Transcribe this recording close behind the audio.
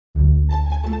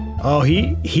Oh,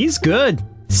 he's good.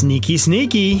 Sneaky,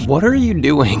 sneaky. What are you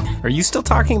doing? Are you still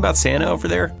talking about Santa over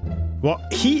there? Well,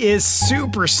 he is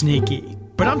super sneaky.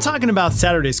 But I'm talking about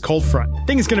Saturday's cold front.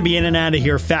 Things going to be in and out of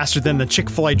here faster than the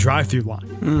Chick-fil-A drive-thru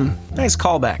line. Nice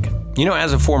callback. You know,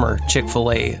 as a former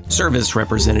Chick-fil-A service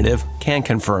representative, can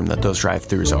confirm that those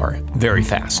drive-thrus are very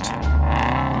fast.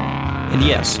 And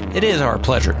yes, it is our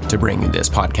pleasure to bring you this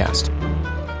podcast.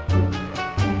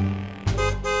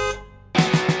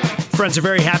 Friends, a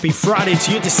very happy Friday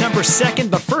to you. December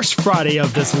 2nd, the first Friday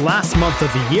of this last month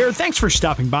of the year. Thanks for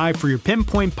stopping by for your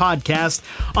Pinpoint podcast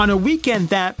on a weekend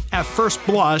that, at first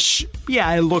blush,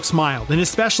 it looks mild. And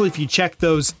especially if you check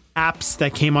those apps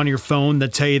that came on your phone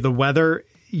that tell you the weather,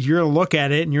 you're going to look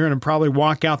at it and you're going to probably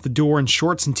walk out the door in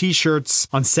shorts and t-shirts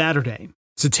on Saturday.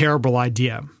 It's a terrible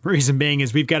idea. Reason being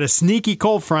is we've got a sneaky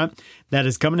cold front that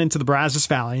is coming into the Brazos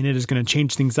Valley, and it is going to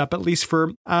change things up at least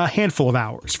for a handful of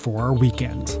hours for our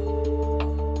weekend.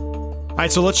 All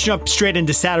right, so let's jump straight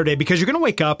into Saturday because you're going to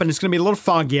wake up and it's going to be a little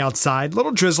foggy outside, a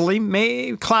little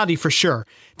drizzly, cloudy for sure.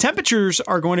 Temperatures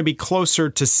are going to be closer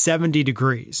to 70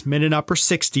 degrees, mid and upper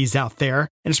 60s out there,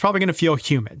 and it's probably going to feel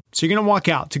humid. So you're going to walk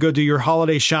out to go do your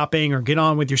holiday shopping or get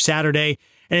on with your Saturday.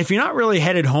 And if you're not really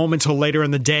headed home until later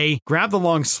in the day, grab the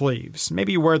long sleeves.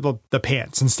 Maybe you wear the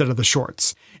pants instead of the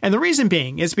shorts. And the reason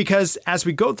being is because as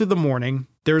we go through the morning,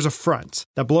 there's a front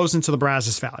that blows into the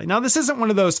Brazos Valley. Now, this isn't one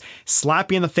of those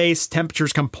slap you in the face,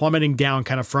 temperatures come plummeting down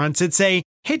kind of fronts. It's a,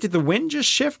 hey, did the wind just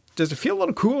shift? Does it feel a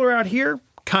little cooler out here?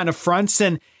 Kind of fronts.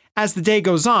 And as the day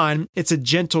goes on, it's a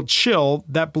gentle chill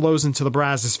that blows into the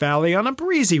Brazos Valley on a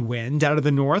breezy wind out of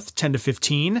the north, 10 to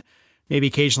 15. Maybe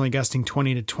occasionally gusting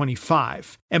 20 to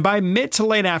 25. And by mid to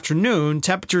late afternoon,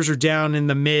 temperatures are down in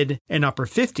the mid and upper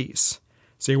 50s.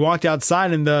 So you walked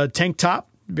outside in the tank top,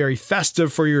 very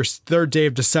festive for your third day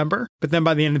of December. But then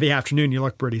by the end of the afternoon, you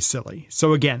look pretty silly.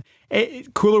 So again,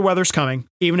 cooler weather's coming.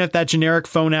 Even if that generic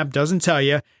phone app doesn't tell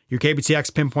you, your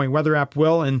KBTX Pinpoint Weather app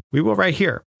will, and we will right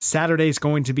here. Saturday's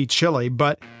going to be chilly,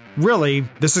 but really,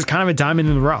 this is kind of a diamond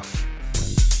in the rough.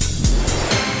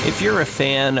 If you're a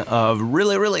fan of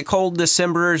really, really cold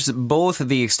Decembers, both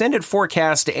the extended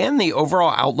forecast and the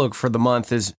overall outlook for the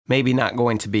month is maybe not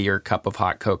going to be your cup of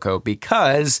hot cocoa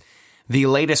because the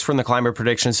latest from the Climate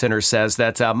Prediction Center says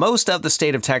that most of the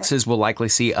state of Texas will likely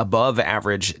see above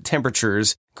average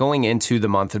temperatures going into the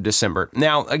month of December.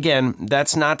 Now, again,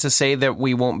 that's not to say that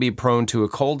we won't be prone to a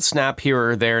cold snap here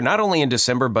or there, not only in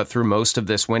December, but through most of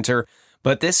this winter.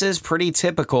 But this is pretty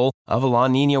typical of a La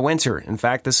Nina winter. In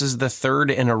fact, this is the third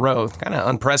in a row, kind of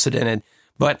unprecedented.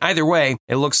 But either way,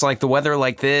 it looks like the weather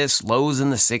like this, lows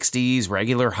in the 60s,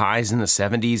 regular highs in the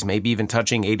 70s, maybe even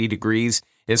touching 80 degrees,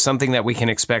 is something that we can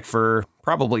expect for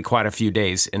probably quite a few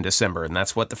days in December. And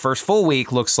that's what the first full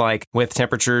week looks like, with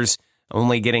temperatures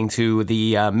only getting to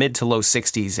the mid to low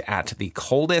 60s at the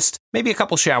coldest. Maybe a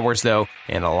couple showers, though,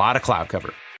 and a lot of cloud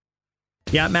cover.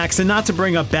 Yeah, Max, and not to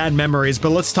bring up bad memories, but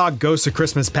let's talk Ghosts of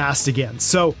Christmas Past again.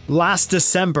 So last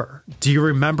December, do you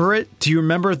remember it? Do you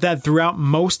remember that throughout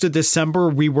most of December,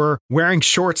 we were wearing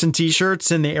shorts and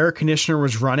t-shirts and the air conditioner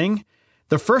was running?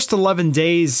 The first 11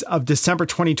 days of December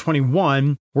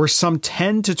 2021 were some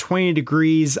 10 to 20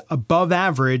 degrees above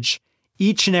average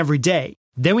each and every day.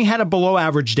 Then we had a below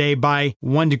average day by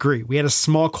 1 degree. We had a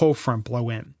small cold front blow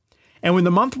in. And when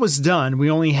the month was done, we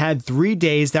only had 3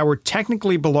 days that were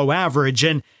technically below average,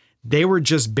 and they were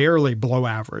just barely below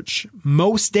average.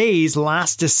 Most days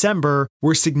last December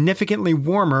were significantly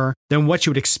warmer than what you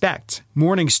would expect.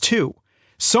 Mornings too.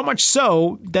 So much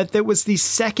so that it was the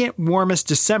second warmest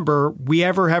December we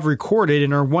ever have recorded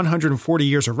in our 140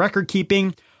 years of record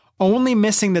keeping, only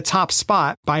missing the top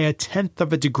spot by 1/10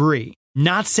 of a degree.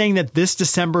 Not saying that this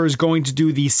December is going to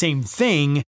do the same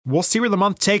thing. We'll see where the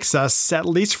month takes us, at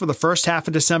least for the first half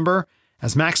of December.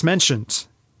 As Max mentioned,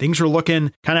 things were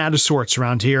looking kind of out of sorts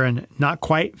around here and not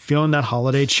quite feeling that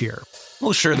holiday cheer.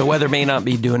 Well, sure, the weather may not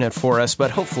be doing it for us, but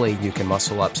hopefully you can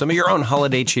muscle up some of your own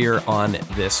holiday cheer on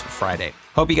this Friday.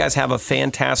 Hope you guys have a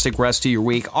fantastic rest of your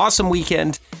week, awesome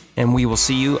weekend, and we will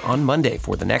see you on Monday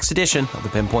for the next edition of the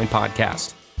Pinpoint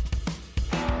Podcast.